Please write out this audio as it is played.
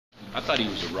I thought he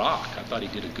was a rock. I thought he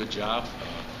did a good job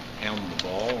handling the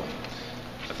ball. And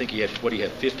I think he had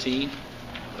 15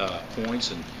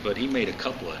 points, but he made a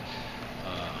couple of.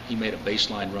 He made a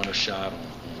baseline runner shot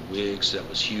on Wiggs that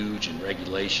was huge in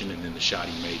regulation, and then the shot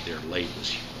he made there late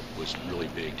was really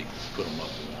big to put him up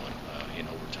one in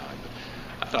overtime.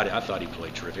 But I thought he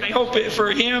played terrific. I hope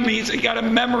for him, he's got a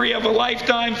memory of a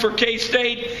lifetime for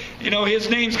K-State. You know, his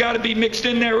name's got to be mixed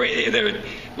in there.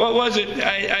 What was it?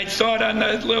 I saw it on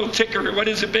the little ticker. What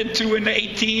has it been,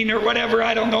 2-18 or whatever?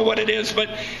 I don't know what it is, but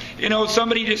you know,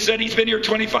 somebody just said he's been here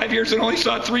 25 years and only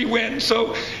saw 3 wins.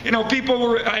 So, you know,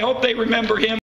 I hope they remember him.